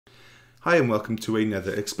Hi and welcome to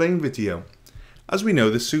another Explain video. As we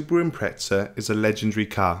know, the Subaru Impreza is a legendary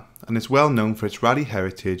car and is well known for its rally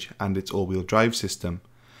heritage and its all-wheel drive system.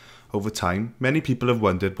 Over time, many people have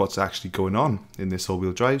wondered what's actually going on in this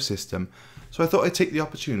all-wheel drive system, so I thought I'd take the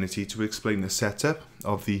opportunity to explain the setup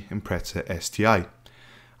of the Impreza STI.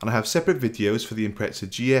 And I have separate videos for the Impreza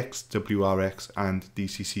GX, WRX and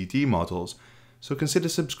DCCD models, so consider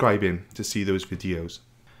subscribing to see those videos.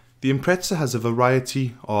 The Impreza has a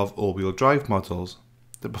variety of all-wheel drive models,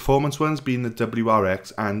 the performance ones being the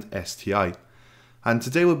WRX and STI. And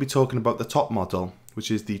today we'll be talking about the top model,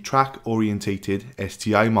 which is the track-orientated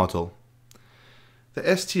STI model.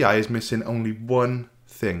 The STI is missing only one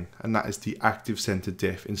thing, and that is the active center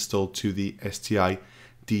diff installed to the STI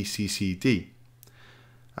DCCD.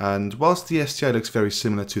 And whilst the STI looks very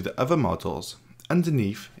similar to the other models,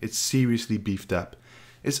 underneath it's seriously beefed up.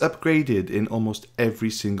 It's upgraded in almost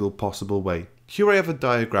every single possible way. Here I have a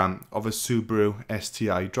diagram of a Subaru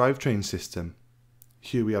STI drivetrain system.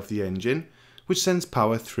 Here we have the engine, which sends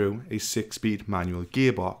power through a 6-speed manual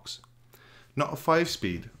gearbox, not a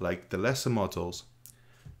 5-speed like the lesser models.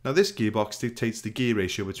 Now this gearbox dictates the gear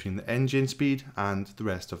ratio between the engine speed and the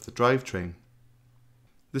rest of the drivetrain.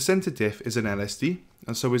 The center diff is an LSD,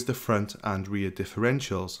 and so is the front and rear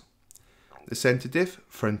differentials. The center diff,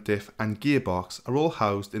 front diff and gearbox are all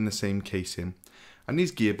housed in the same casing, and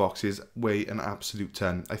these gearboxes weigh an absolute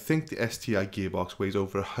ton. I think the STI gearbox weighs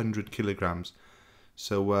over 100 kilograms.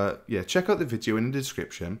 So yeah, check out the video in the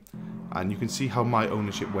description and you can see how my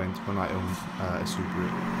ownership went when I owned a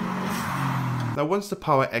Subaru. Now once the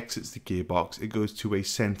power exits the gearbox, it goes to a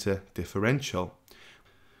center differential.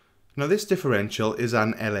 Now this differential is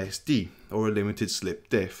an LSD, or a limited slip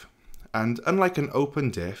diff, and unlike an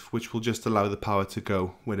open diff, which will just allow the power to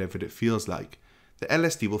go whenever it feels like, the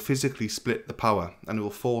LSD will physically split the power and it will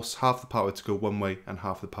force half the power to go one way and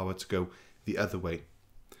half the power to go the other way.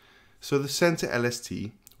 So the center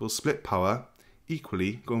LSD will split power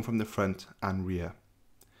equally going from the front and rear.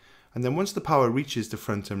 And then once the power reaches the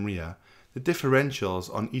front and rear, the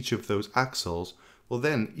differentials on each of those axles will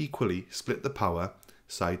then equally split the power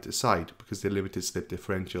side to side because they're limited slip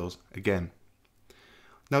differentials again.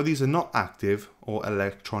 Now these are not active or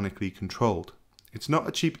electronically controlled. It's not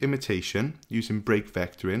a cheap imitation using brake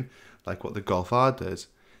vectoring like what the Golf R does.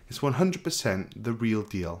 It's 100% the real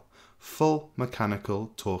deal, full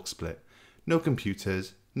mechanical torque split, no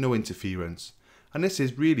computers, no interference. And this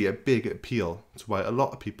is really a big appeal to why a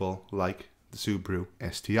lot of people like the Subaru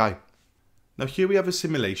STI. Now here we have a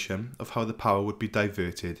simulation of how the power would be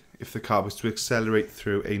diverted if the car was to accelerate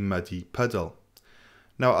through a muddy puddle.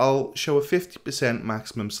 Now I'll show a 50%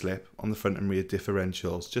 maximum slip on the front and rear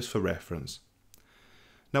differentials just for reference.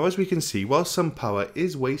 Now as we can see, while some power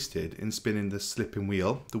is wasted in spinning the slipping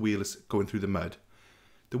wheel, the wheel is going through the mud,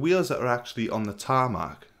 the wheels that are actually on the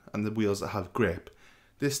tarmac and the wheels that have grip,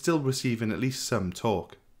 they're still receiving at least some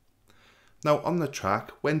torque. Now on the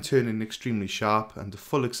track, when turning extremely sharp and to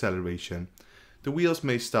full acceleration, the wheels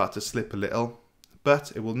may start to slip a little,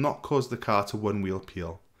 but it will not cause the car to one wheel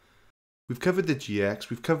peel. We've covered the GX,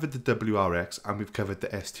 we've covered the WRX and we've covered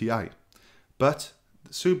the STI. But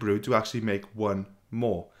the Subaru do actually make one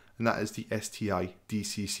more, and that is the STI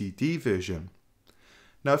DCCD version.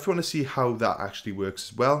 Now if you want to see how that actually works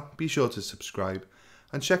as well, be sure to subscribe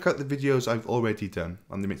and check out the videos I've already done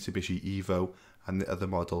on the Mitsubishi Evo and the other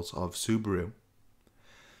models of Subaru.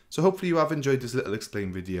 So hopefully you have enjoyed this little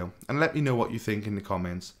explain video, and let me know what you think in the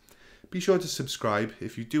comments. Be sure to subscribe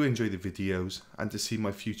if you do enjoy the videos and to see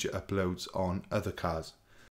my future uploads on other cars.